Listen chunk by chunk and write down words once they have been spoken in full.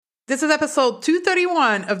This is episode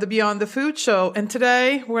 231 of the Beyond the Food Show, and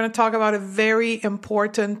today we're going to talk about a very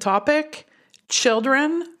important topic,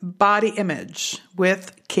 children body image,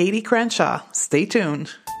 with Katie Crenshaw. Stay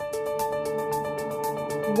tuned.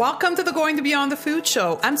 Welcome to the Going to Beyond the Food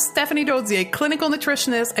Show. I'm Stephanie Dozier, clinical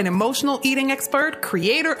nutritionist and emotional eating expert,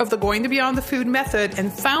 creator of the Going to Beyond the Food method,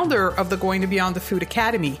 and founder of the Going to Beyond the Food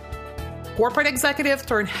Academy. Corporate executive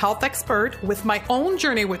turned health expert with my own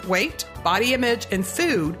journey with weight, body image, and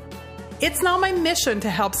food. It's now my mission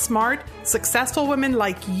to help smart, successful women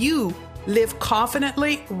like you live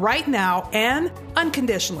confidently right now and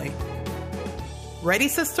unconditionally. Ready,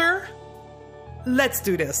 sister? Let's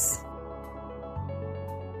do this.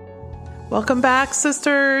 Welcome back,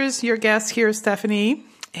 sisters. Your guest here, Stephanie.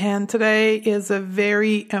 And today is a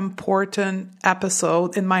very important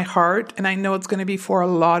episode in my heart, and I know it's going to be for a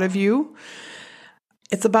lot of you.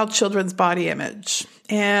 It's about children's body image.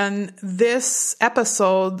 And this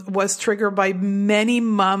episode was triggered by many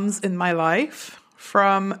moms in my life,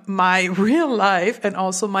 from my real life and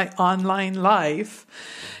also my online life,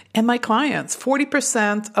 and my clients.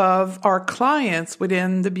 40% of our clients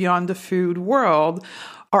within the Beyond the Food world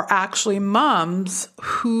are actually moms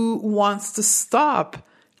who wants to stop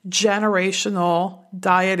generational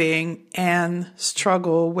dieting and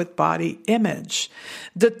struggle with body image.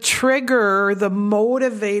 The trigger, the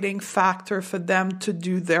motivating factor for them to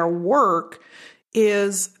do their work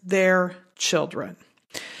is their children.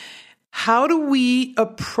 How do we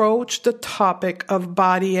approach the topic of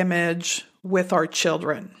body image with our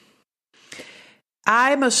children?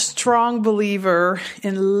 I'm a strong believer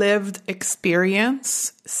in lived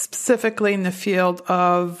experience, specifically in the field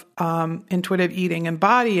of intuitive eating and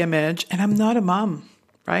body image. And I'm not a mom,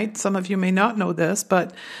 right? Some of you may not know this,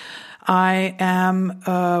 but I am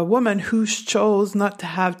a woman who chose not to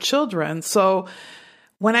have children. So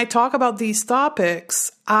when I talk about these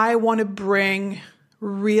topics, I want to bring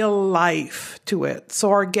real life to it.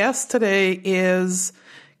 So our guest today is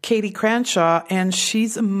Katie Crenshaw, and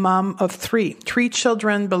she's a mom of three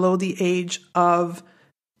children below the age of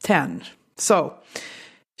 10. So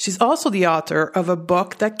she's also the author of a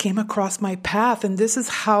book that came across my path. And this is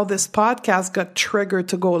how this podcast got triggered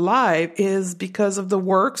to go live, is because of the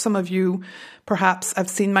work. Some of you perhaps have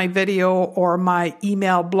seen my video or my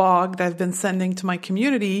email blog that I've been sending to my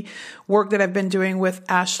community, work that I've been doing with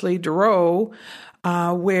Ashley Duro,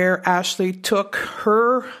 where Ashley took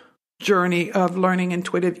her journey of learning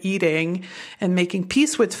intuitive eating and making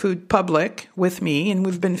peace with food public with me. And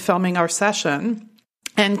we've been filming our session.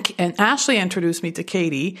 And Ashley introduced me to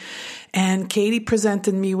Katie. And Katie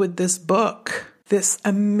presented me with this book, this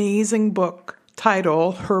amazing book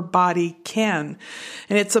titled Her Body Can.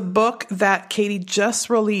 And it's a book that Katie just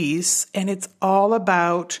released. And it's all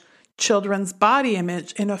about children's body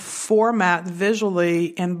image in a format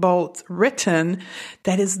visually and both written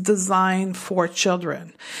that is designed for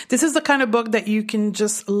children. This is the kind of book that you can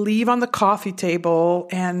just leave on the coffee table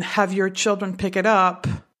and have your children pick it up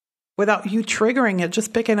without you triggering it.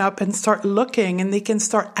 Just pick it up and start looking, and they can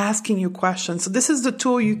start asking you questions. So this is the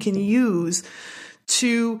tool you can use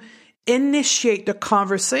to initiate the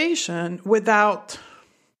conversation without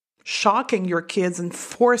shocking your kids and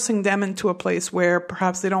forcing them into a place where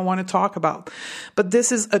perhaps they don't want to talk about. But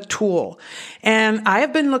this is a tool. And I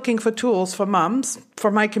have been looking for tools for moms,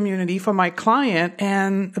 for my community, for my client.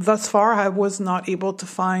 And thus far, I was not able to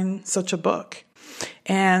find such a book.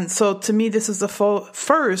 And so to me, this is the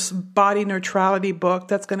first body neutrality book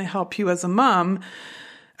that's going to help you as a mom,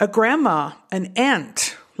 a grandma, an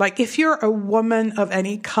aunt. Like if you're a woman of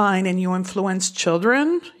any kind and you influence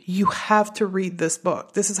children, you have to read this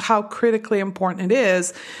book. This is how critically important it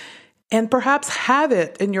is. And perhaps have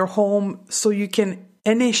it in your home so you can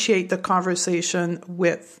initiate the conversation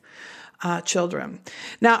with children.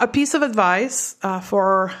 Now, a piece of advice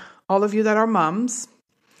for all of you that are moms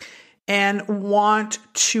and want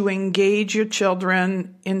to engage your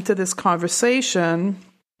children into this conversation.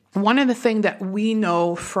 One of the things that we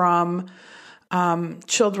know from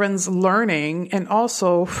children's learning and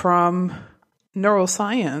also from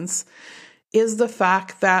neuroscience is the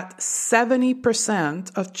fact that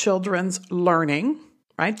 70% of children's learning,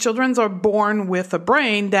 right? Children are born with a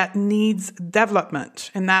brain that needs development.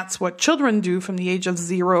 And that's what children do from the age of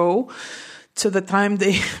 0 to the time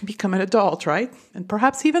they become an adult, right? And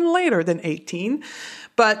perhaps even later than 18.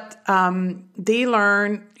 But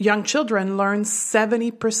young children learn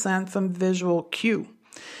 70% from visual cue.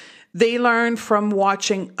 They learn from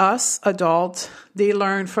watching us adults. They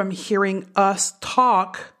learn from hearing us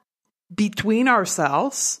talk between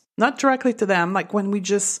ourselves, not directly to them, like when we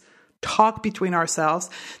just talk between ourselves.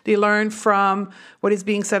 They learn from what is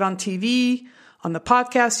being said on TV, on the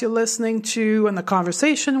podcast you're listening to, and the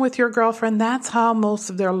conversation with your girlfriend. That's how most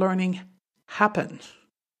of their learning happens.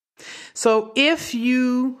 So if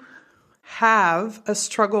you have a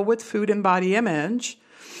struggle with food and body image,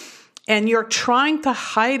 and you're trying to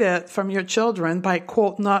hide it from your children by,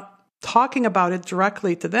 quote, not talking about it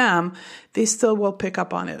directly to them, they still will pick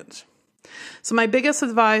up on it. So my biggest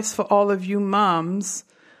advice for all of you moms,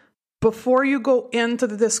 before you go into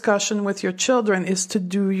the discussion with your children, is to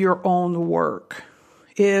do your own work,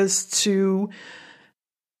 is to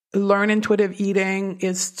learn intuitive eating,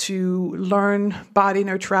 is to learn body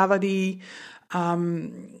neutrality,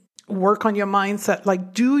 work on your mindset,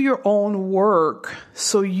 like do your own work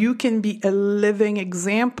so you can be a living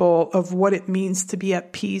example of what it means to be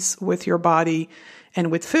at peace with your body and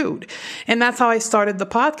with food. And that's how I started the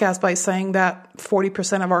podcast, by saying that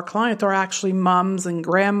 40% of our clients are actually moms and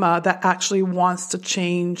grandma that actually wants to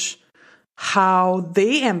change how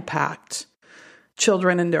they impact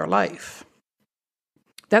children in their life.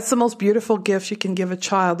 That's the most beautiful gift you can give a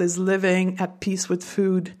child, is living at peace with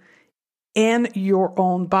food and your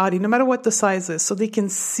own body, no matter what the size is, so they can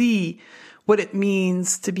see what it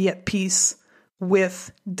means to be at peace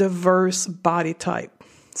with diverse body type.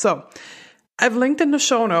 So I've linked in the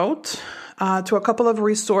show note to a couple of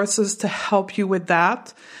resources to help you with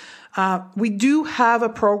that. We do have a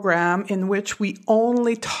program in which we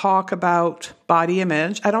only talk about body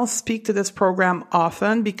image. I don't speak to this program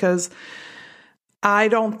often because I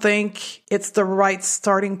don't think it's the right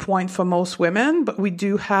starting point for most women, but we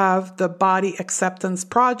do have the Body Acceptance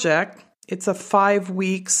Project. It's a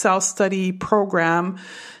 5-week self-study program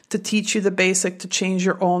to teach you the basic to change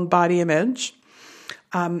your own body image.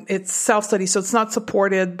 It's self-study, so it's not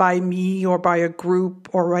supported by me or by a group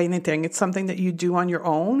or by anything. It's something that you do on your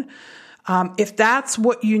own. If that's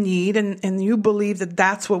what you need and you believe that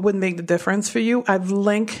that's what would make the difference for you, I've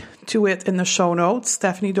linked to it in the show notes,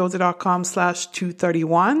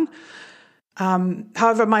 stephaniedozzi.com/231.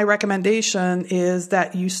 However, my recommendation is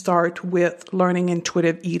that you start with learning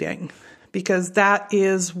intuitive eating, because that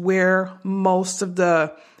is where most of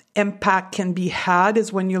the impact can be had,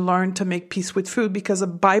 is when you learn to make peace with food, because a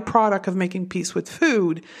byproduct of making peace with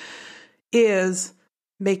food is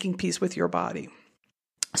making peace with your body.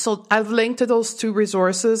 So I've linked to those 2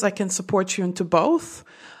 resources. I can support you into both.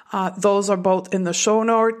 Those are both in the show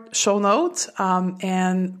notes,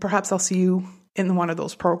 and perhaps I'll see you in one of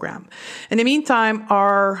those programs. In the meantime,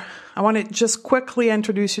 I want to just quickly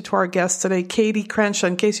introduce you to our guest today, Katie Crenshaw,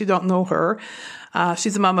 in case you don't know her.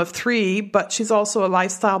 She's a mom of 3, but she's also a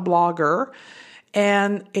lifestyle blogger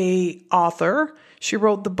and a author. She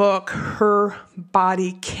wrote the book, Her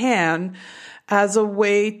Body Can, as a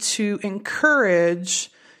way to encourage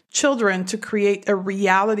children to create a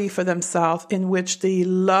reality for themselves in which they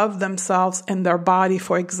love themselves and their body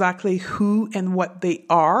for exactly who and what they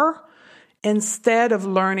are, instead of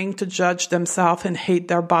learning to judge themselves and hate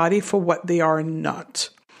their body for what they are not.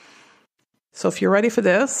 So if you're ready for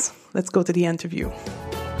this, let's go to the interview.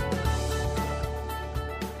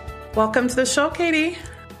 Welcome to the show, Katie.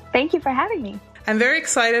 Thank you for having me. I'm very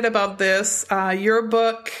excited about this. Your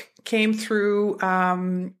book came through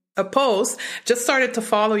a post. Just started to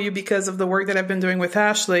follow you because of the work that I've been doing with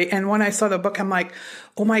Ashley. And when I saw the book, I'm like,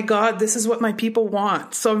 oh my God, this is what my people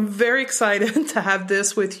want. So I'm very excited to have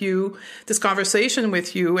this with you, this conversation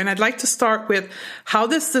with you. And I'd like to start with, how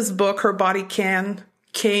does this book, Her Body Can,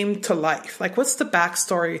 came to life? Like, what's the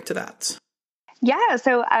backstory to that? Yeah,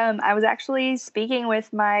 so I was actually speaking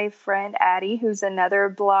with my friend Addie, who's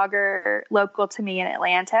another blogger local to me in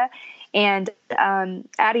Atlanta. And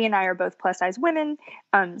Addie and I are both plus size women.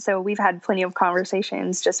 So we've had plenty of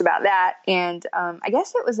conversations just about that. And I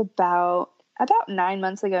guess it was about 9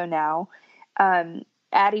 months ago now.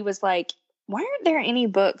 Addie was like, why aren't there any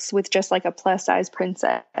books with just like a plus size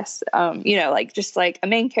princess? Like just like a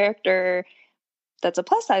main character that's a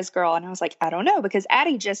plus size girl. And I was like, I don't know, because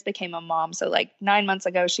Addie just became a mom. So like 9 months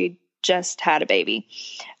ago, she just had a baby.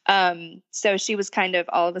 So she was kind of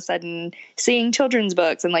all of a sudden seeing children's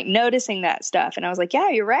books and like noticing that stuff. And I was like, yeah,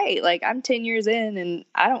 you're right. Like I'm 10 years in and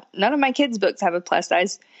none of my kids' books have a plus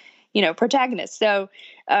size, protagonist. So,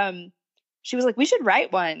 she was like, we should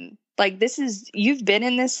write one. Like you've been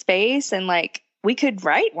in this space and like, we could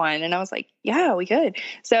write one. And I was like, yeah, we could.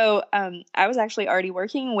 So, I was actually already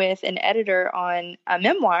working with an editor on a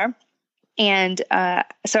memoir. And,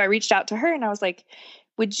 so I reached out to her and I was like,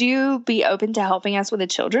 would you be open to helping us with a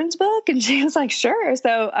children's book? And she was like, sure.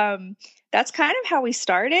 So, that's kind of how we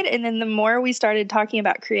started. And then the more we started talking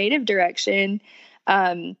about creative direction,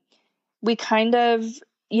 we kind of,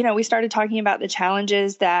 we started talking about the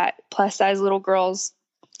challenges that plus size little girls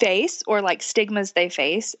face or like stigmas they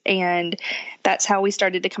face. And that's how we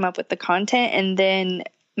started to come up with the content. And then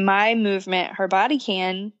my movement, Her Body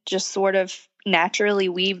Can, just sort of naturally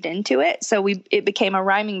weaved into it. So it became a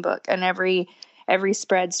rhyming book, and every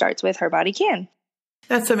spread starts with Her Body Can.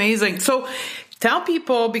 That's amazing. So tell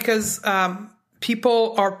people, because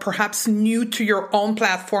people are perhaps new to your own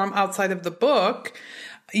platform outside of the book,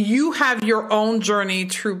 you have your own journey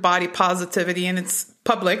through body positivity, and it's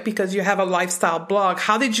public because you have a lifestyle blog.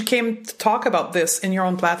 How did you came to talk about this in your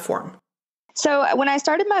own platform? So when I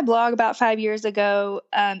started my blog about 5 years ago,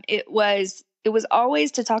 it was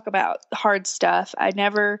always to talk about hard stuff.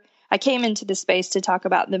 I came into the space to talk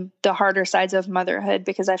about the harder sides of motherhood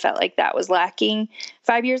because I felt like that was lacking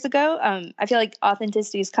 5 years ago. I feel like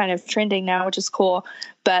authenticity is kind of trending now, which is cool.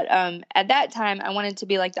 But at that time, I wanted to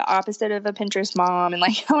be like the opposite of a Pinterest mom. And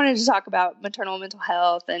like, I wanted to talk about maternal mental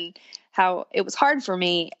health and how it was hard for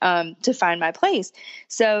me to find my place.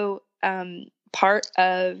 So part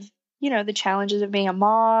of, the challenges of being a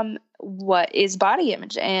mom, what is body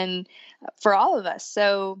image, and for all of us.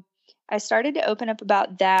 So I started to open up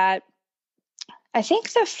about that. I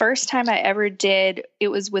think the first time I ever did, it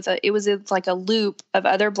was like a loop of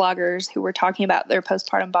other bloggers who were talking about their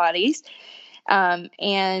postpartum bodies.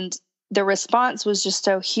 And the response was just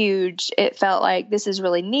so huge. It felt like this is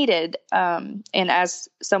really needed. And as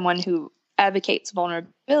someone who advocates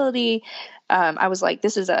vulnerability, I was like,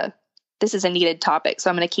 this is a needed topic. So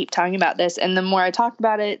I'm going to keep talking about this. And the more I talked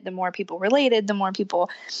about it, the more people related, the more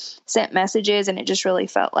people sent messages. And it just really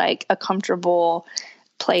felt like a comfortable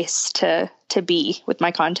place to be with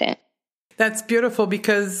my content. That's beautiful,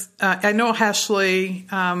 because I know Ashley,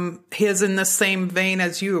 he is in the same vein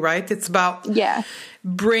as you, right? It's about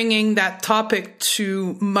bringing that topic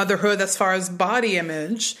to motherhood as far as body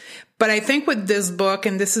image. But I think with this book,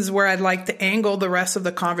 and this is where I'd like to angle the rest of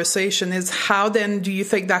the conversation, is how then do you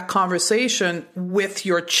take that conversation with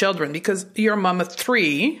your children? Because you're a mom of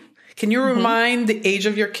 3. Can you remind the age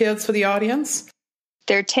of your kids for the audience?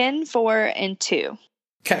 They're 10, 4, and 2.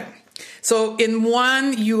 Okay. So in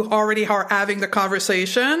 1, you already are having the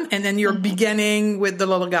conversation, and then you're beginning with the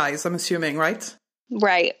little guys, I'm assuming, right?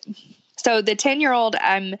 Right. So the 10-year-old,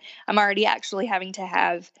 I'm already actually having to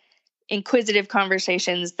have inquisitive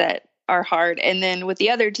conversations that are hard. And then with the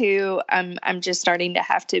other 2, I'm just starting to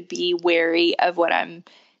have to be wary of what I'm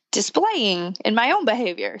displaying in my own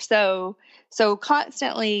behavior. So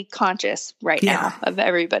constantly conscious right now of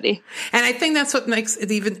everybody. And I think that's what makes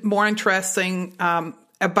it even more interesting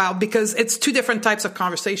because it's 2 different types of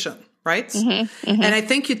conversation, right? And I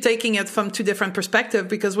think you're taking it from 2 different perspectives,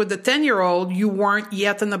 because with the 10-year-old, you weren't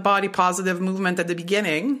yet in the body positive movement at the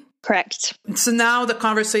beginning. Correct. So now the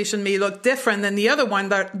conversation may look different than the other one,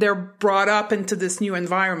 that they're brought up into this new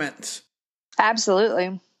environment.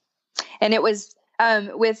 Absolutely. And it was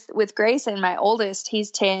with Grayson, my oldest,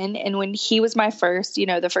 he's 10. And when he was my first,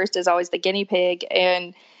 the first is always the guinea pig.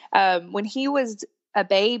 And when he was a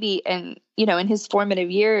baby and, in his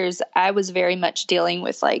formative years, I was very much dealing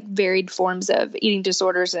with like varied forms of eating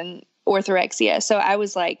disorders and orthorexia. So I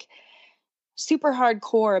was like super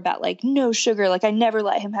hardcore about like no sugar. Like I never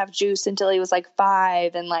let him have juice until he was like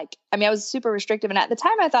 5. And like, I was super restrictive. And at the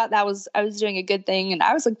time I thought I was doing a good thing. And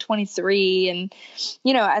I was like 23 and,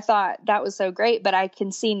 I thought that was so great, but I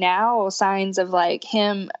can see now signs of like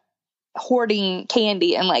him hoarding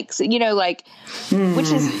candy and like,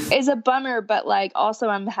 which is a bummer, but like, also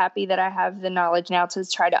I'm happy that I have the knowledge now to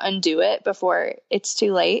try to undo it before it's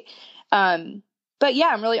too late. But yeah,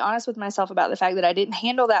 I'm really honest with myself about the fact that I didn't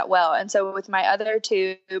handle that well. And so with my other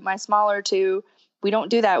 2, my smaller 2, we don't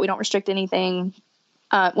do that. We don't restrict anything.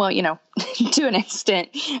 To an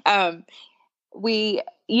extent,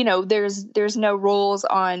 there's no rules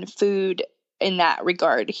on food in that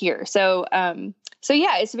regard here. So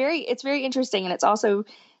yeah, it's very interesting. And it's also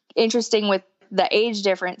interesting with the age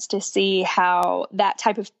difference to see how that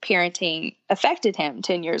type of parenting affected him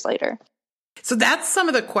 10 years later. So that's some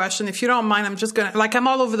of the question. If you don't mind, I'm just going to, I'm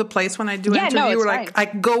all over the place when I do an interview. No, I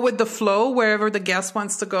go with the flow wherever the guest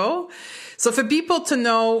wants to go. So for people to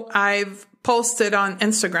know, I've posted on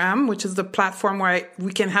Instagram, which is the platform where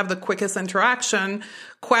we can have the quickest interaction,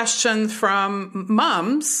 question from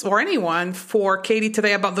moms or anyone for Katie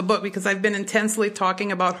today about the book, because I've been intensely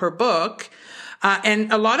talking about her book.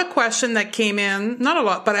 And a lot of question that came in, not a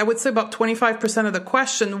lot, but I would say about 25% of the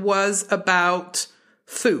question was about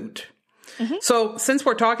food. So since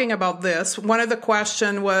we're talking about this, one of the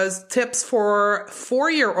question was tips for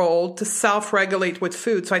 4-year-old to self-regulate with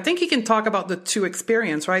food. So I think you can talk about the 2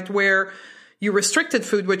 experience, right? Where you restricted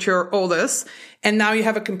food with your oldest, and now you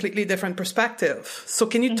have a completely different perspective. So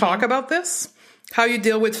can you talk about this? How you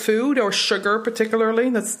deal with food or sugar particularly?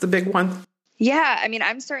 That's the big one. Yeah, I mean,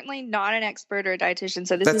 I'm certainly not an expert or a dietitian,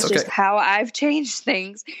 so this That's is okay. just how I've changed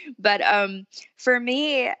things. But for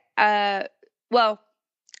me, well,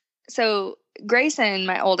 so Grayson,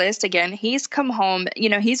 my oldest, again, he's come home,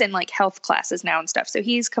 he's in like health classes now and stuff. So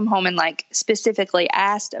he's come home and like specifically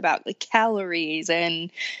asked about the calories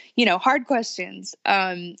and, hard questions.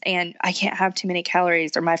 And I can't have too many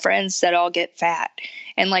calories, or my friends said I'll get fat,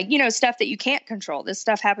 and like, stuff that you can't control. This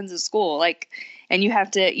stuff happens at school. Like, and you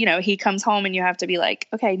have to, he comes home and you have to be like,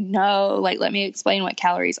 okay, no, like, let me explain what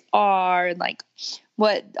calories are and like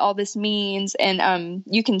what all this means. And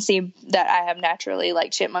you can see that I have naturally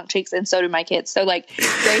like chipmunk cheeks, and so do my kids. So like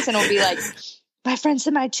Grayson will be like, my friend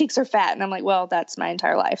said my cheeks are fat, and I'm like, well, that's my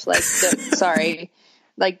entire life. Like, sorry,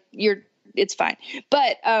 like it's fine.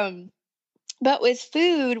 But with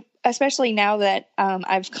food, especially now that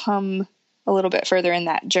I've come a little bit further in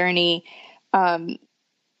that journey,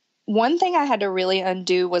 one thing I had to really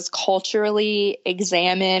undo was culturally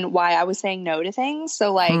examine why I was saying no to things.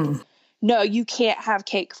 So like, no, you can't have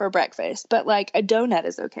cake for breakfast, but like a donut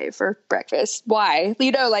is okay for breakfast. Why?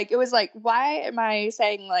 Like it was like, why am I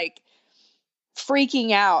saying like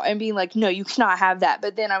freaking out and being like, no, you cannot have that.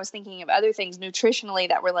 But then I was thinking of other things nutritionally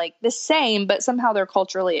that were like the same, but somehow they're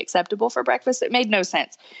culturally acceptable for breakfast. It made no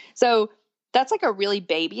sense. So that's like a really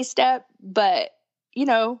baby step, but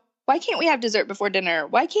why can't we have dessert before dinner?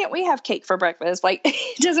 Why can't we have cake for breakfast? Like,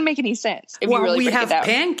 it doesn't make any sense if you really break it down. We have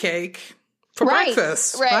pancake for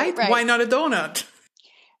breakfast, right? Why not a donut?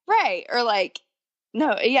 Right. Or like,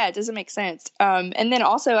 no, yeah, it doesn't make sense. And then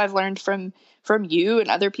also I've learned from you and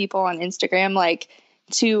other people on Instagram, like,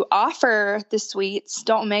 to offer the sweets,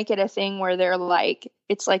 don't make it a thing where they're like,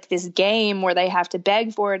 it's like this game where they have to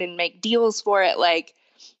beg for it and make deals for it. Like,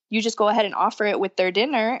 you just go ahead and offer it with their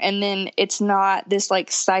dinner, and then it's not this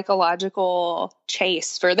like psychological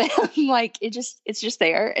chase for them. Like it's just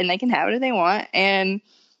there, and they can have it if they want, and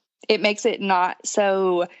it makes it not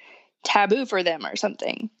so taboo for them or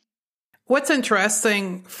something. What's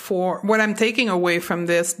interesting for what I'm taking away from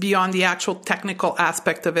this, beyond the actual technical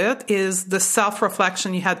aspect of it, is the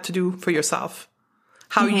self-reflection you had to do for yourself.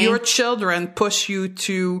 How your children push you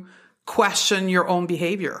to question your own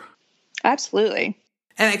behavior. Absolutely.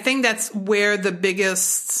 And I think that's where the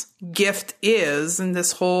biggest gift is in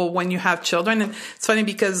this whole, when you have children. And it's funny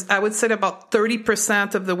because I would say about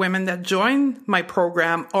 30% of the women that join my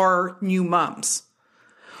program are new moms,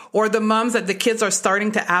 or the moms that the kids are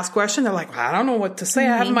starting to ask questions. They're like, well, I don't know what to say.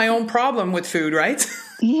 I have my own problem with food, right?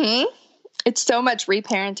 It's so much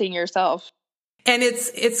reparenting yourself. And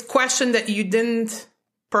it's question that you didn't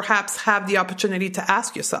perhaps have the opportunity to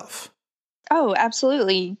ask yourself. Oh,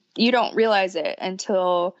 absolutely. You don't realize it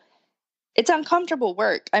until it's uncomfortable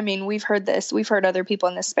work. I mean, we've heard this. We've heard other people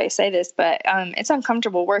in this space say this, but it's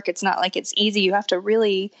uncomfortable work. It's not like it's easy. You have to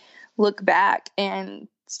really look back and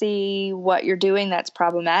see what you're doing that's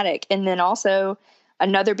problematic. And then also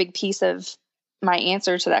another big piece of my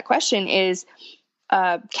answer to that question is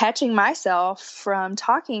catching myself from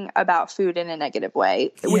talking about food in a negative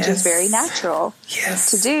way, which is very natural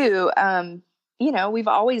to do. We've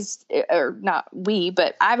always, or not we,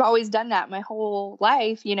 but I've always done that my whole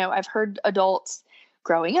life. I've heard adults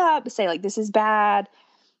growing up say like, this is bad,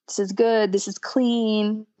 this is good, this is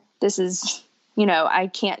clean, this is, I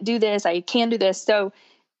can't do this, I can do this. So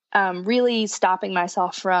really stopping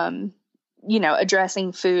myself from,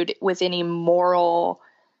 addressing food with any moral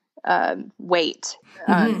weight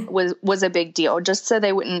was a big deal, just so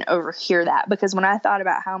they wouldn't overhear that. Because when I thought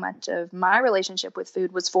about how much of my relationship with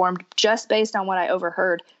food was formed just based on what I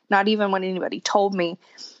overheard, not even what anybody told me,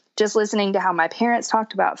 just listening to how my parents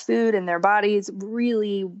talked about food and their bodies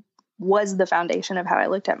really was the foundation of how I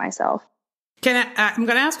looked at myself. I'm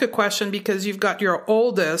going to ask a question, because you've got your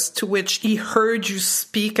oldest, to which he heard you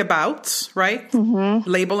speak about, right?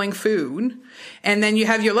 Labeling food. And then you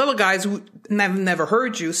have your little guys who never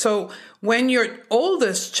heard you. So when your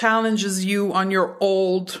oldest challenges you on your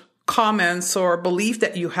old comments or belief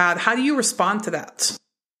that you had, how do you respond to that?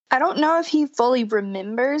 I don't know if he fully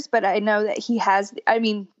remembers, but I know that he has,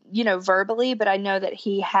 verbally, but I know that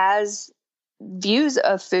he has views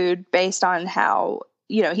of food based on how,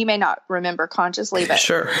 he may not remember consciously, but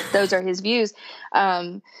those are his views.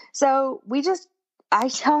 So I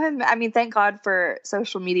tell him, thank God for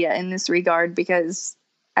social media in this regard, because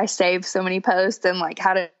I save so many posts and like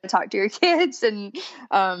how to talk to your kids. And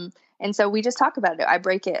so we just talk about it. I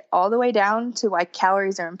break it all the way down to why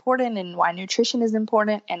calories are important and why nutrition is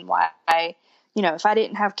important, and why if I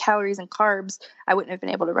didn't have calories and carbs, I wouldn't have been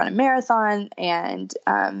able to run a marathon. And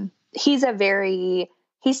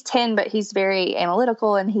he's 10, but he's very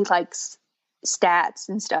analytical, and he likes stats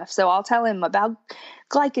and stuff. So I'll tell him about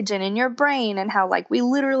glycogen in your brain and how like we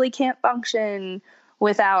literally can't function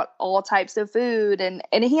without all types of food. And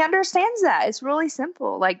he understands that. It's really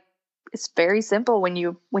simple. Like it's very simple when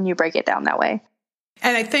you break it down that way.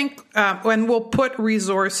 And I think when we'll put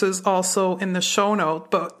resources also in the show note,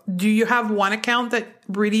 but do you have one account that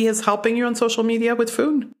really is helping you on social media with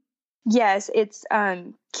food? Yes, it's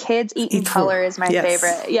Kids Eat in Color is my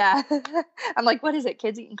favorite. Yeah. I'm like, what is it?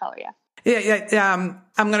 Kids Eat in Color. Yeah. Yeah.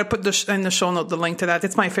 I'm going to put in the show note the link to that.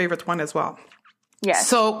 It's my favorite one as well. Yes.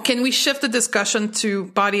 So can we shift the discussion to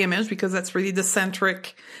body image because that's really the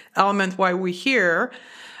centric element why we're here.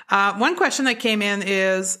 One question that came in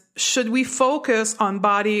is, should we focus on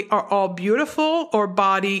body are all beautiful or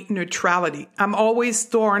body neutrality? I'm always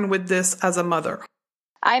torn with this as a mother.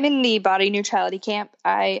 I'm in the body neutrality camp.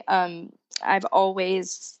 I've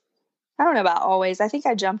always, I don't know about always, I think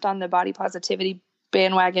I jumped on the body positivity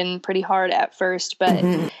bandwagon pretty hard at first, but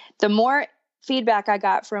the more feedback I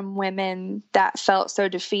got from women that felt so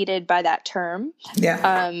defeated by that term,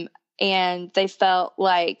 and they felt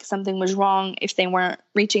like something was wrong if they weren't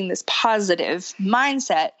reaching this positive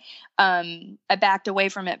mindset, I backed away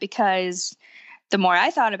from it because the more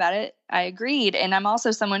I thought about it, I agreed. And I'm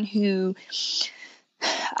also someone who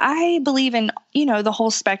I believe in, the whole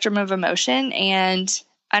spectrum of emotion, and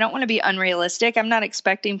I don't want to be unrealistic. I'm not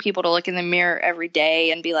expecting people to look in the mirror every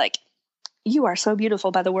day and be like, you are so beautiful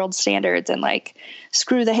by the world's standards and like,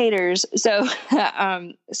 screw the haters. So,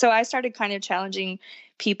 so I started kind of challenging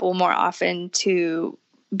people more often to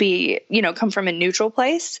be, come from a neutral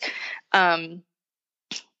place. I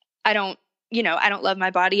don't love my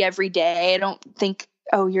body every day. I don't think,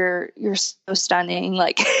 oh, you're so stunning,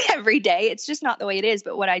 like every day. It's just not the way it is.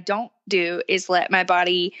 But what I don't do is let my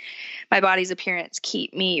body's appearance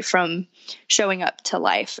keep me from showing up to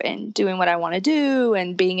life and doing what I want to do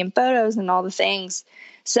and being in photos and all the things.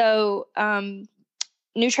 So,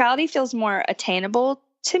 neutrality feels more attainable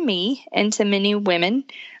to me and to many women.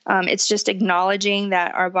 It's just acknowledging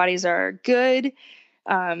that our bodies are good,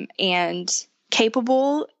 and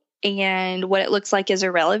capable, and what it looks like is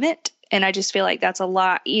irrelevant. And I just feel like that's a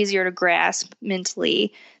lot easier to grasp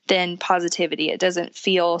mentally than positivity. It doesn't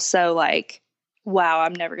feel so like, wow,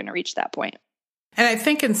 I'm never going to reach that point. And I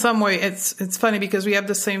think in some way it's funny because we have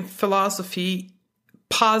the same philosophy,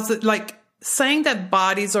 like saying that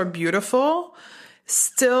bodies are beautiful,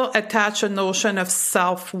 still attach a notion of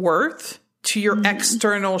self-worth to your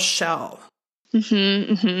external shell.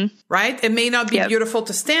 Right? It may not be beautiful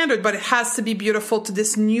to standard, but it has to be beautiful to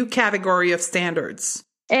this new category of standards.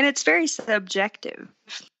 And it's very subjective.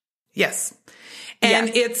 Yes.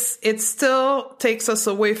 And it still takes us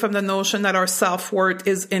away from the notion that our self-worth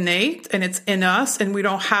is innate and it's in us and we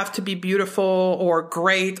don't have to be beautiful or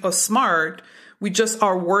great or smart. We just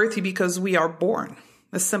are worthy because we are born.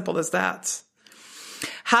 As simple as that.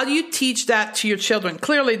 How do you teach that to your children?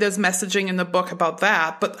 Clearly there's messaging in the book about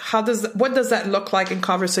that, but what does that look like in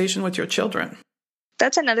conversation with your children?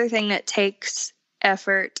 That's another thing that takes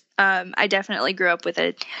effort. I definitely grew up with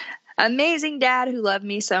an amazing dad who loved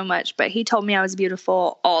me so much, but he told me I was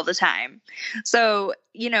beautiful all the time. So,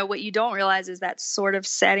 what you don't realize is that's sort of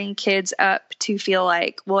setting kids up to feel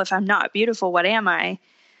like, well, if I'm not beautiful, what am I?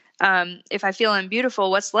 If I feel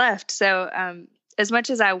unbeautiful, what's left? So, as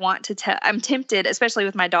much as I want to I'm tempted, especially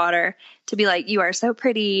with my daughter, to be like, you are so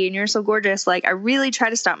pretty and you're so gorgeous. Like, I really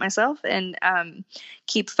try to stop myself and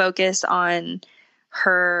keep focus on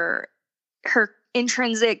her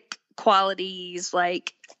intrinsic qualities,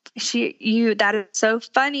 like that is so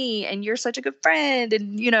funny and you're such a good friend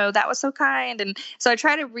and that was so kind. And so I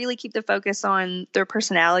try to really keep the focus on their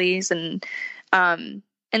personalities and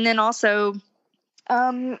then also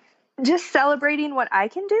just celebrating what I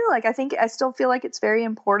can do. Like, I still feel like it's very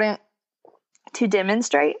important to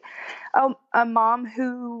demonstrate a mom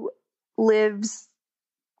who lives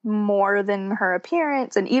more than her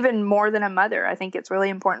appearance and even more than a mother. I think it's really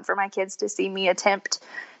important for my kids to see me attempt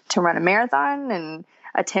to run a marathon and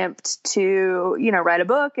attempt to, write a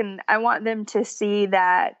book. And I want them to see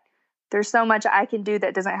that there's so much I can do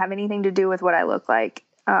that doesn't have anything to do with what I look like.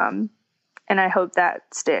 And I hope that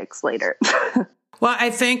sticks later. Well, I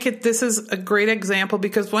think this is a great example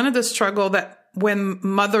because one of the struggle that when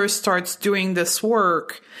mother starts doing this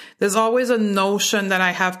work, there's always a notion that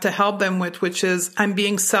I have to help them with, which is I'm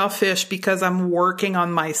being selfish because I'm working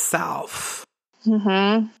on myself.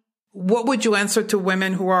 Mm-hmm. What would you answer to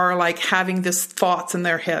women who are like having these thoughts in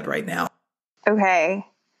their head right now? Okay.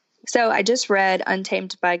 So I just read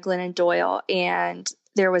Untamed by Glennon Doyle, and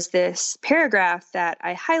there was this paragraph that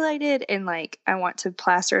I highlighted and I want to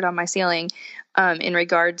plaster it on my ceiling in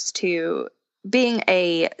regards to being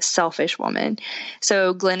a selfish woman.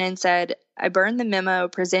 So Glennon said, I burned the memo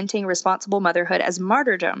presenting responsible motherhood as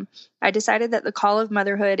martyrdom. I decided that the call of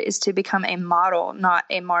motherhood is to become a model, not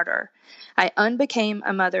a martyr. I unbecame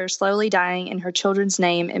a mother slowly dying in her children's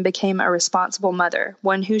name and became a responsible mother,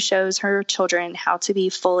 one who shows her children how to be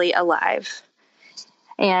fully alive.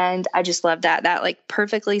 And I just love that. That like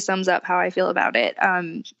perfectly sums up how I feel about it.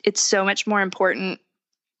 It's so much more important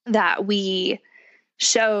that we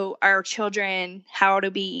show our children how to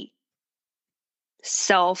be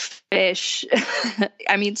selfish.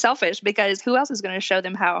 I mean, selfish, because who else is going to show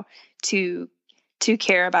them how to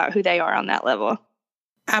care about who they are on that level?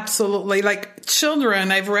 Absolutely. Like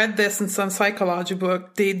children, I've read this in some psychology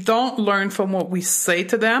book. They don't learn from what we say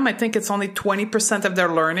to them. I think it's only 20% of their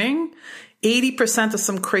learning. 80% of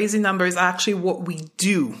some crazy number is actually what we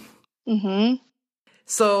do. Mm-hmm.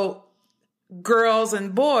 So girls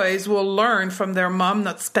and boys will learn from their mom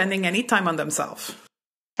not spending any time on themselves.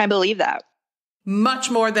 I believe that. Much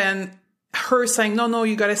more than her saying, no,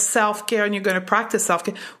 you got to self-care and you're going to practice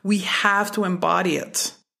self-care. We have to embody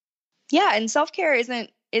it. Yeah, and self-care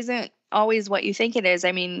isn't always what you think it is.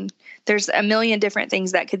 I mean, there's a million different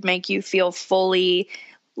things that could make you feel fully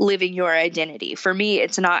living your identity. For me,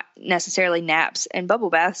 it's not necessarily naps and bubble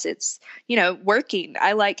baths. It's, working.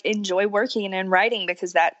 I enjoy working and writing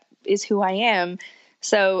because that is who I am.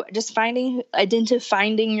 So just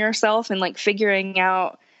identifying yourself and figuring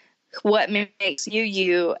out what makes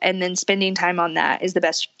you, and then spending time on that is the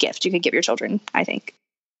best gift you could give your children, I think.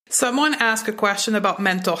 Someone asked a question about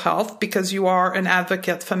mental health because you are an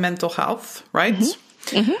advocate for mental health, right?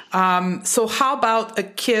 Mm-hmm. Mm-hmm. So how about a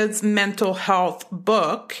kid's mental health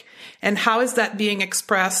book, and how is that being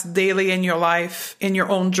expressed daily in your life, in your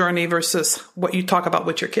own journey versus what you talk about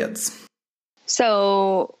with your kids?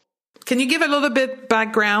 So can you give a little bit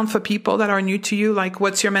background for people that are new to you? Like,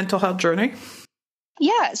 what's your mental health journey?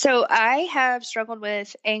 Yeah, so I have struggled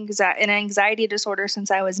with an anxiety disorder since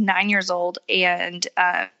I was 9 years old, and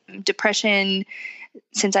depression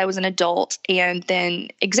since I was an adult, and then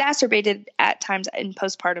exacerbated at times in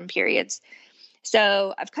postpartum periods.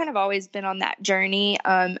 So I've kind of always been on that journey.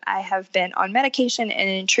 I have been on medication and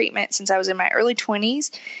in treatment since I was in my early 20s,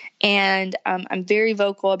 and I'm very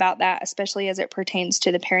vocal about that, especially as it pertains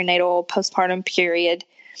to the perinatal postpartum period.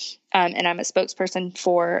 And I'm a spokesperson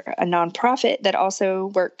for a nonprofit that also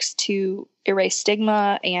works to erase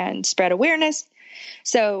stigma and spread awareness.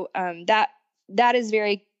 So that is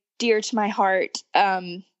very dear to my heart.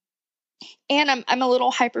 And I'm a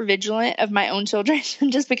little hypervigilant of my own children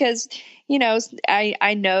just because,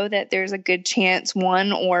 I know that there's a good chance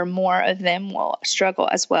one or more of them will struggle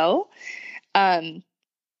as well.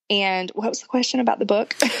 And what was the question about the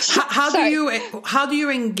book? How do you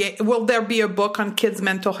engage? Will there be a book on kids'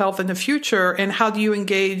 mental health in the future? And how do you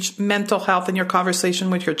engage mental health in your conversation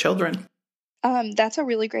with your children? That's a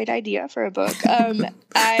really great idea for a book.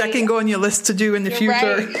 That can go on your list to do in the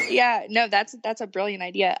future. Right. Yeah, no, that's a brilliant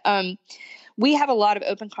idea. We have a lot of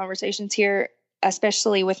open conversations here,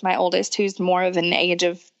 especially with my oldest, who's more of an age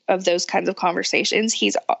of those kinds of conversations.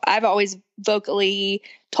 I've always vocally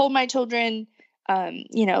told my children,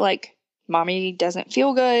 mommy doesn't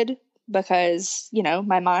feel good because,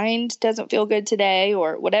 my mind doesn't feel good today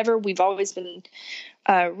or whatever. We've always been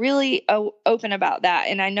really open about that.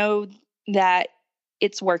 And I know that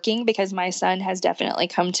it's working because my son has definitely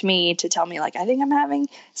come to me to tell me, I think I'm having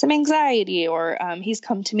some anxiety, or he's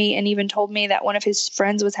come to me and even told me that one of his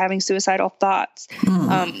friends was having suicidal thoughts.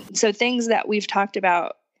 So things that we've talked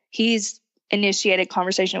about, he's initiated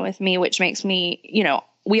conversation with me, which makes me,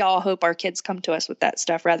 we all hope our kids come to us with that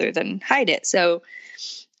stuff rather than hide it. So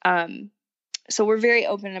we're very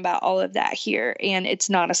open about all of that here, and it's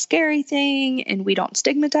not a scary thing, and we don't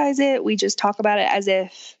stigmatize it. We just talk about it as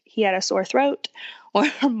if he had a sore throat or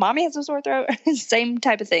mommy has a sore throat, same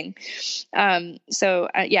type of thing. I'm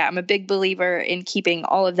a big believer in keeping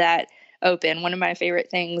all of that open. One of my favorite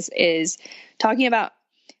things is talking about,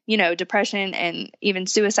 depression and even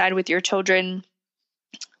suicide with your children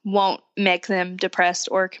won't make them depressed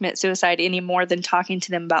or commit suicide any more than talking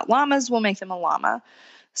to them about llamas will make them a llama.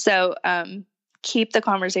 So keep the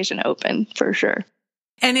conversation open for sure.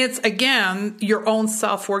 And it's, again, your own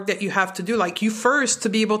self-work that you have to do. You first, to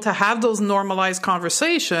be able to have those normalized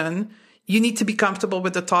conversation, you need to be comfortable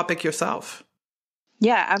with the topic yourself.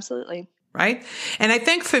 Yeah, absolutely. Right? And I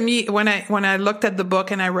think for me, when I looked at the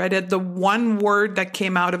book and I read it, the one word that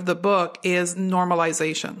came out of the book is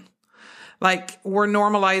normalization. We're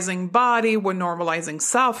normalizing body, we're normalizing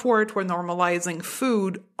self-worth, we're normalizing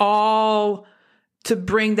food, all to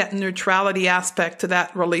bring that neutrality aspect to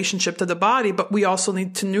that relationship to the body, but we also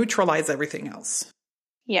need to neutralize everything else.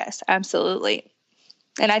 Yes, absolutely.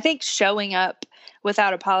 And I think showing up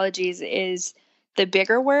without apologies is the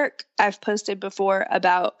bigger work. I've posted before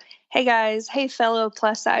about, hey guys, hey fellow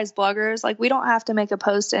plus size bloggers, like we don't have to make a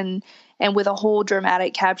post and with a whole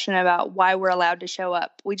dramatic caption about why we're allowed to show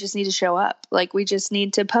up. We just need to show up. Like we just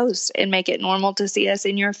need to post and make it normal to see us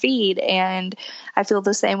in your feed. And I feel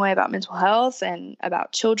the same way about mental health and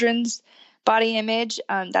about children's body image.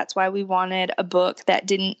 That's why we wanted a book that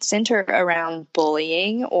didn't center around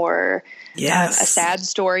bullying or a sad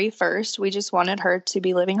story first. We just wanted her to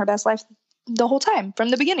be living her best life the whole time from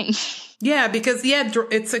the beginning. Yeah, because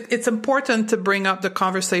it's important to bring up the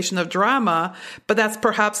conversation of drama, but that's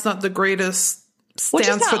perhaps not the greatest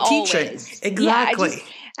stance for teaching. Always. Exactly. Yeah,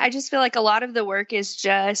 I just feel like a lot of the work is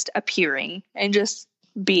just appearing and just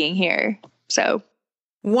being here. So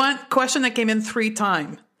one question that came in 3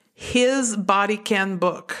 times. His Body Can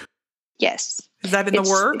book. Yes. Is that in the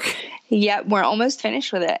work? Yeah, we're almost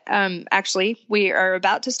finished with it. Actually, we are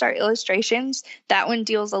about to start illustrations. That one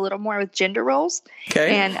deals a little more with gender roles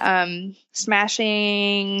and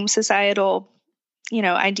smashing societal,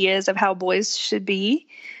 ideas of how boys should be.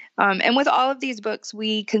 And with all of these books,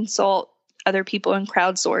 we consult other people and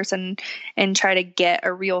crowdsource and try to get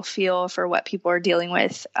a real feel for what people are dealing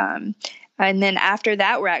with. And then after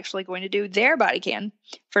that, we're actually going to do their Body Can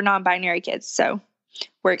for non-binary kids. So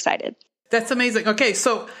we're excited. That's amazing. Okay,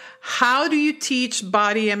 so how do you teach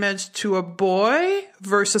body image to a boy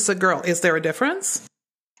versus a girl? Is there a difference?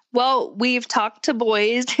 Well, we've talked to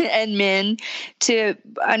boys and men to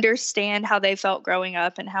understand how they felt growing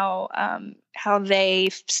up and how they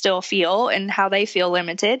still feel and how they feel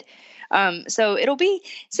limited. So it'll be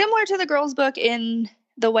similar to the girls' book in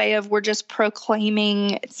the way of we're just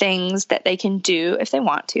proclaiming things that they can do if they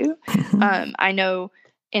want to. Mm-hmm. I know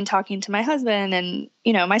in talking to my husband and,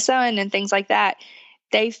 my son and things like that,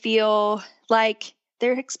 they feel like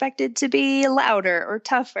they're expected to be louder or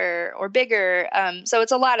tougher or bigger. So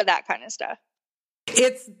it's a lot of that kind of stuff.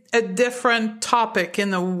 It's a different topic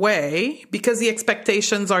in a way because the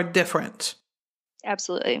expectations are different.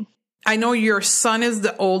 Absolutely. I know your son is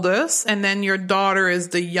the oldest and then your daughter is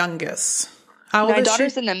the youngest. My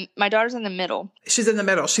daughter's in the middle. She's in the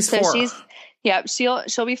middle. She's 4.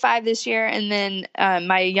 She'll be 5 this year, and then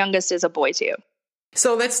my youngest is a boy too.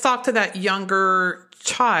 So let's talk to that younger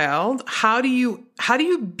child. How do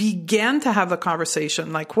you begin to have a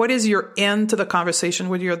conversation? Like, what is your end to the conversation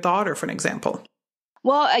with your daughter, for an example?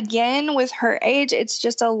 Well, again, with her age, it's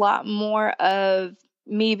just a lot more of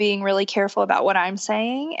me being really careful about what I'm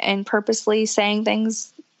saying and purposely saying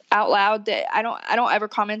things out loud that I don't ever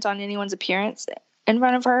comment on anyone's appearance in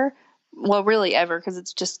front of her. Well, really ever, because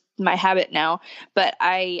it's just my habit now. But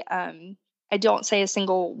I don't say a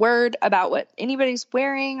single word about what anybody's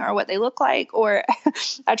wearing or what they look like, or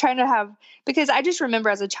I try to have, because I just remember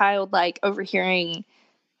as a child, like overhearing,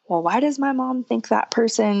 well, why does my mom think that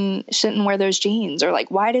person shouldn't wear those jeans? Or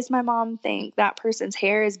like, why does my mom think that person's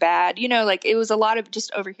hair is bad? Like it was a lot of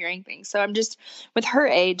just overhearing things. So I'm just, with her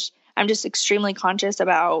age, I'm just extremely conscious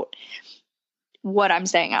about what I'm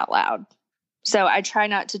saying out loud. So I try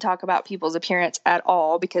not to talk about people's appearance at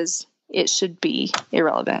all because it should be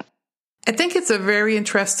irrelevant. I think it's a very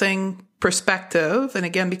interesting perspective. And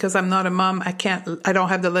again, because I'm not a mom, I don't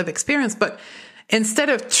have the lived experience, but instead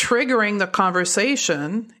of triggering the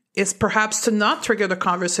conversation is perhaps to not trigger the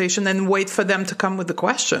conversation and wait for them to come with the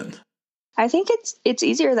question. I think it's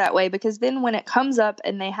easier that way because then when it comes up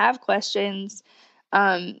and they have questions,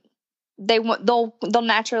 they'll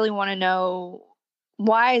naturally want to know,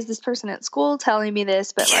 why is this person at school telling me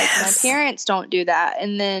this? But like my parents don't do that.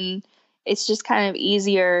 And then it's just kind of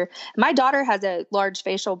easier. My daughter has a large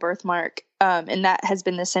facial birthmark. And that has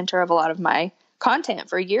been the center of a lot of my content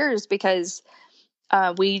for years because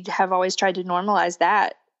we have always tried to normalize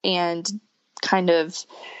that and kind of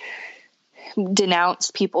denounce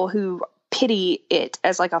people who pity it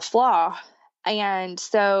as like a flaw. And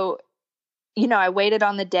so, I waited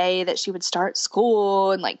on the day that she would start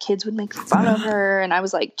school and like kids would make fun of her. And I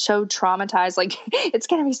was like so traumatized, like it's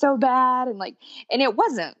going to be so bad. And it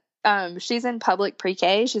wasn't. She's in public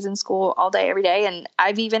pre-K. She's in school all day, every day. And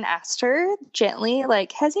I've even asked her gently,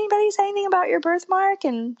 like, has anybody said anything about your birthmark?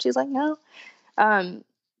 And she's like, no.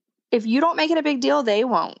 If you don't make it a big deal, they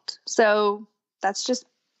won't. So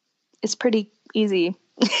it's pretty easy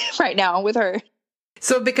right now with her.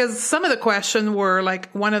 So because some of the questions were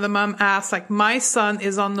like, one of the mom asked, like, my son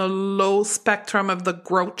is on the low spectrum of the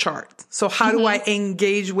growth chart. So how do I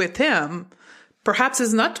engage with him? Perhaps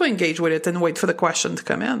it's not to engage with it and wait for the question to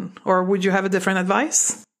come in. Or would you have a different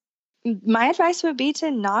advice? My advice would be to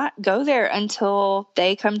not go there until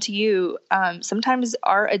they come to you. Sometimes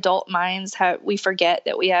our adult minds we forget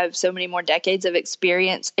that we have so many more decades of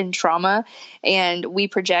experience in trauma, and we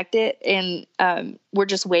project it, and we're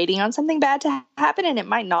just waiting on something bad to happen, and it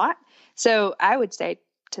might not. So I would say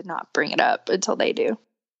to not bring it up until they do.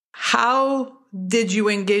 How did you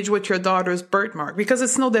engage with your daughter's birthmark? Because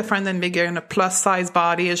it's no different than bigger in a plus size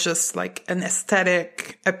body. It's just like an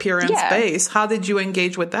aesthetic appearance base. How did you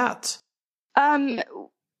engage with that?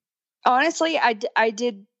 Honestly, I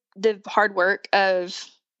did the hard work of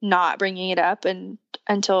not bringing it up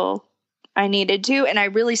until I needed to, and I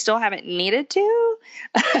really still haven't needed to.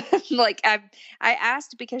 Like I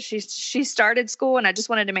asked because she started school, and I just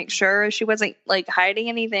wanted to make sure she wasn't like hiding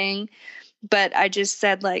anything. But I just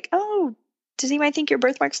said like, "Oh, does anybody think your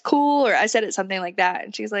birthmark's cool?" Or I said it something like that,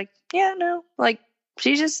 and she's like, "Yeah, no." Like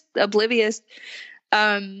she's just oblivious.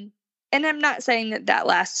 And I'm not saying that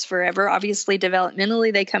lasts forever. Obviously,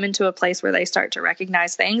 developmentally, they come into a place where they start to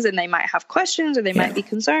recognize things, and they might have questions or they might be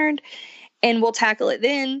concerned, and we'll tackle it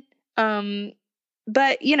then.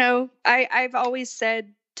 But you know, I've always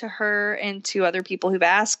said to her and to other people who've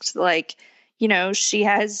asked, like, you know, she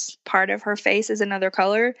has part of her face is another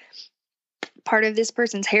color. Part of this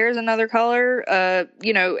person's hair is another color.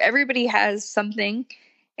 You know, everybody has something.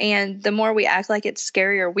 And the more we act like it's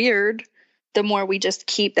scary or weird, the more we just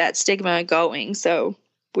keep that stigma going. So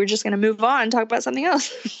we're just going to move on and talk about something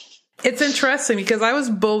else. It's interesting because I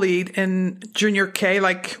was bullied in junior K,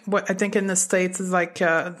 like what I think in the States is like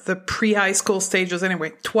the pre-high school stages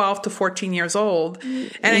anyway, 12 to 14 years old.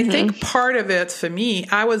 And I think part of it for me,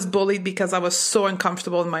 I was bullied because I was so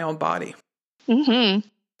uncomfortable in my own body.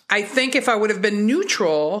 I think if I would have been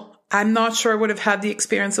neutral, I'm not sure I would have had the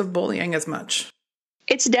experience of bullying as much.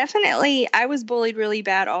 It's definitely, I was bullied really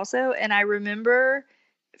bad also. And I remember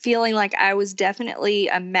feeling like I was definitely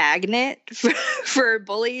a magnet for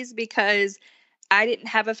bullies because I didn't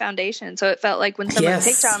have a foundation. So it felt like when someone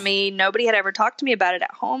picked on me, nobody had ever talked to me about it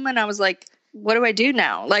at home. And I was like, what do I do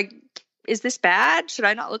now? Like, is this bad? Should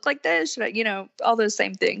I not look like this? Should I, you know, all those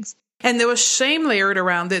same things. And there was shame layered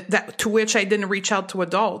around it that to which I didn't reach out to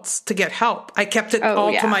adults to get help. I kept it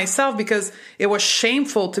all to myself because it was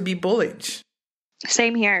shameful to be bullied.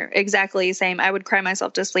 Same here. Exactly same. I would cry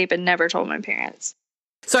myself to sleep and never told my parents.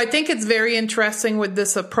 So I think it's very interesting with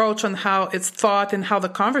this approach on how it's thought and how the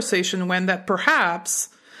conversation went, that perhaps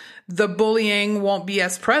the bullying won't be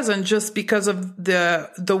as present just because of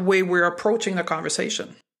the way we're approaching the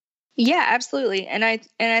conversation. Yeah, absolutely. And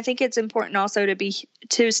I think it's important also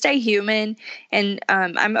to stay human. And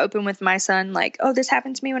I'm open with my son, like, oh, this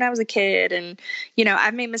happened to me when I was a kid. And, you know,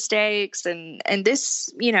 I've made mistakes and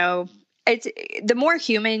this, you know, it's the more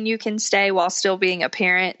human you can stay while still being a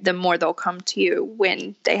parent, the more they'll come to you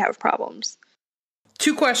when they have problems.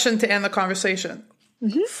 2 questions to end the conversation.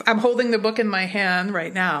 I'm holding the book in my hand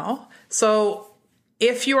right now. So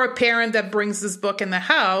if you're a parent that brings this book in the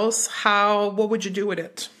house, what would you do with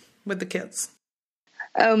it? With the kids?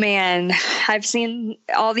 Oh man, I've seen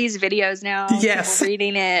all these videos now. Yes. People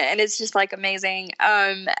reading it, and it's just like amazing.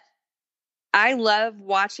 I love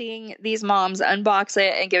watching these moms unbox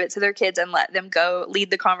it and give it to their kids and let them go lead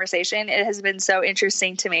the conversation. It has been so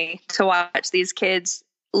interesting to me to watch these kids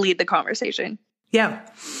lead the conversation. Yeah.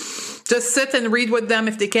 Just sit and read with them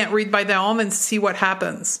if they can't read by their own and see what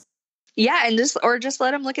happens. Yeah, and just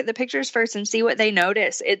let them look at the pictures first and see what they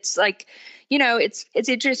notice. It's like, you know, it's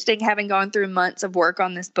interesting having gone through months of work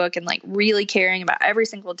on this book and like really caring about every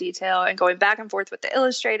single detail and going back and forth with the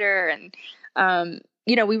illustrator. And,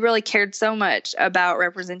 you know, we really cared so much about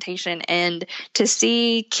representation, and to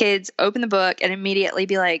see kids open the book and immediately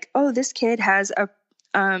be like, oh, this kid has a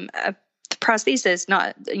prosthesis.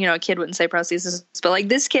 Not, you know, a kid wouldn't say prosthesis, but like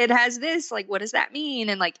this kid has this, like, what does that mean?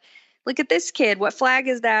 And like, look at this kid. What flag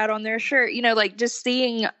is that on their shirt? You know, like just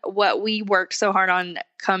seeing what we worked so hard on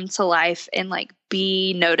come to life and like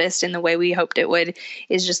be noticed in the way we hoped it would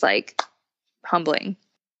is just like humbling.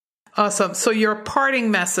 Awesome. So your parting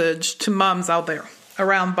message to moms out there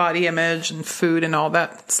around body image and food and all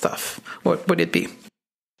that stuff, what would it be?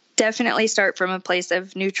 Definitely start from a place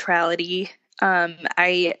of neutrality.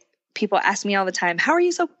 People ask me all the time, how are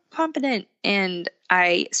you so confident? And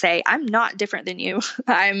I say, I'm not different than you.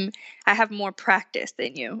 I have more practice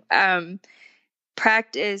than you.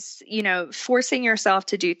 Practice, you know, forcing yourself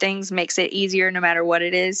to do things makes it easier no matter what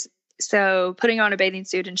it is. So putting on a bathing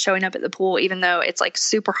suit and showing up at the pool, even though it's like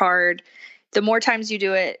super hard, the more times you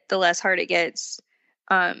do it, the less hard it gets.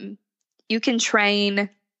 You can train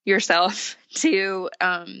yourself to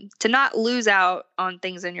not lose out on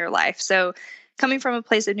things in your life. So coming from a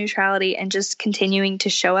place of neutrality and just continuing to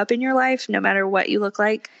show up in your life, no matter what you look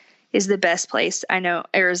like, is the best place I know,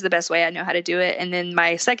 or is the best way I know how to do it. And then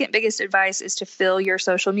my second biggest advice is to fill your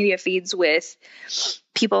social media feeds with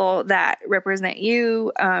people that represent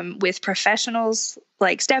you, with professionals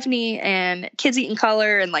like Stephanie and Kids Eat in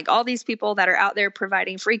Color, and like all these people that are out there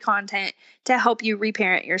providing free content to help you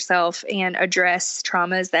reparent yourself and address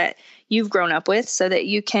traumas that you've grown up with so that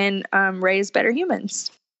you can raise better humans.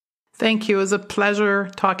 Thank you. It was a pleasure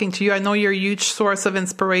talking to you. I know you're a huge source of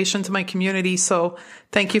inspiration to my community, so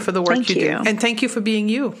thank you for the work you do. And thank you for being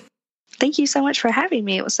you. Thank you so much for having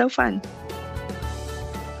me. It was so fun.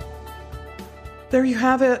 There you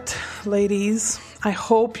have it, ladies. I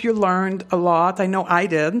hope you learned a lot. I know I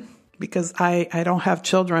did, because I don't have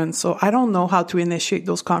children, so I don't know how to initiate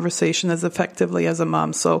those conversations as effectively as a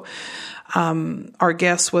mom. So our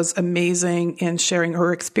guest was amazing in sharing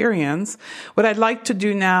her experience. What I'd like to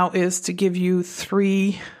do now is to give you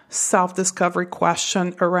 3 self-discovery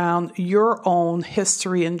questions around your own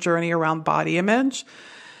history and journey around body image,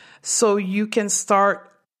 so you can start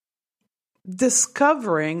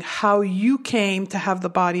discovering how you came to have the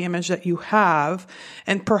body image that you have,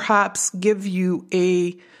 and perhaps give you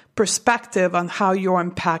a perspective on how you're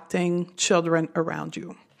impacting children around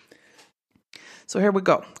you. So here we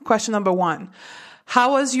go. Question number 1.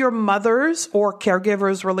 How was your mother's or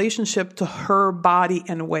caregiver's relationship to her body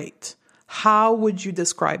and weight? How would you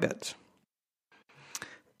describe it?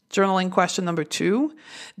 Journaling question number 2.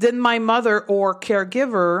 Did my mother or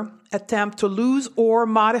caregiver attempt to lose or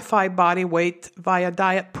modify body weight via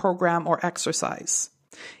diet program or exercise?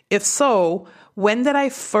 If so, when did I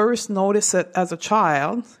first notice it as a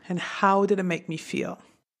child, and how did it make me feel?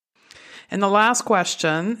 And the last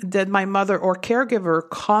question, did my mother or caregiver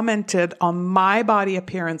commented on my body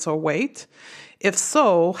appearance or weight? If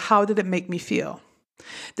so, how did it make me feel?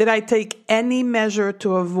 Did I take any measure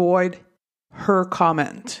to avoid her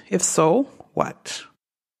comment? If so, what?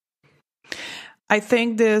 I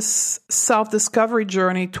think this self-discovery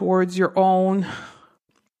journey towards your own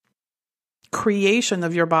creation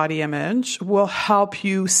of your body image will help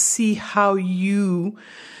you see how you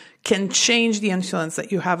can change the influence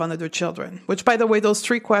that you have on other children, which, by the way, those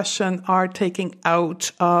 3 questions are taken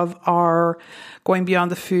out of our Going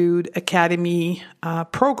Beyond the Food Academy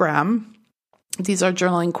program. These are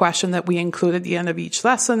journaling questions that we include at the end of each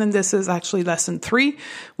lesson, and this is actually lesson 3,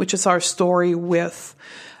 which is our story with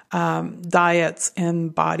diets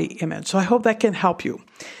and body image. So I hope that can help you.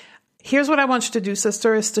 Here's what I want you to do,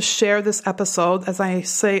 sister, is to share this episode. As I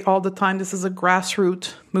say all the time, this is a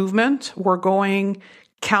grassroots movement. We're going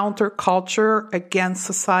counterculture against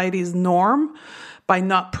society's norm by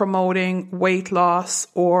not promoting weight loss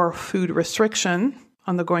or food restriction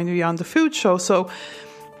on the Going Beyond the Food show. So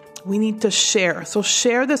we need to share. So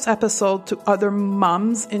share this episode to other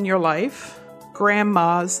moms in your life,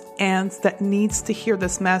 grandmas, aunts that needs to hear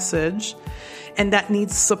this message and that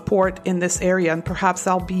needs support in this area. And perhaps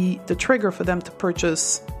I'll be the trigger for them to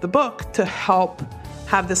purchase the book to help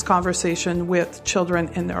have this conversation with children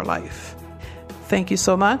in their life. Thank you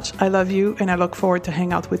so much. I love you, and I look forward to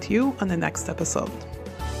hang out with you on the next episode.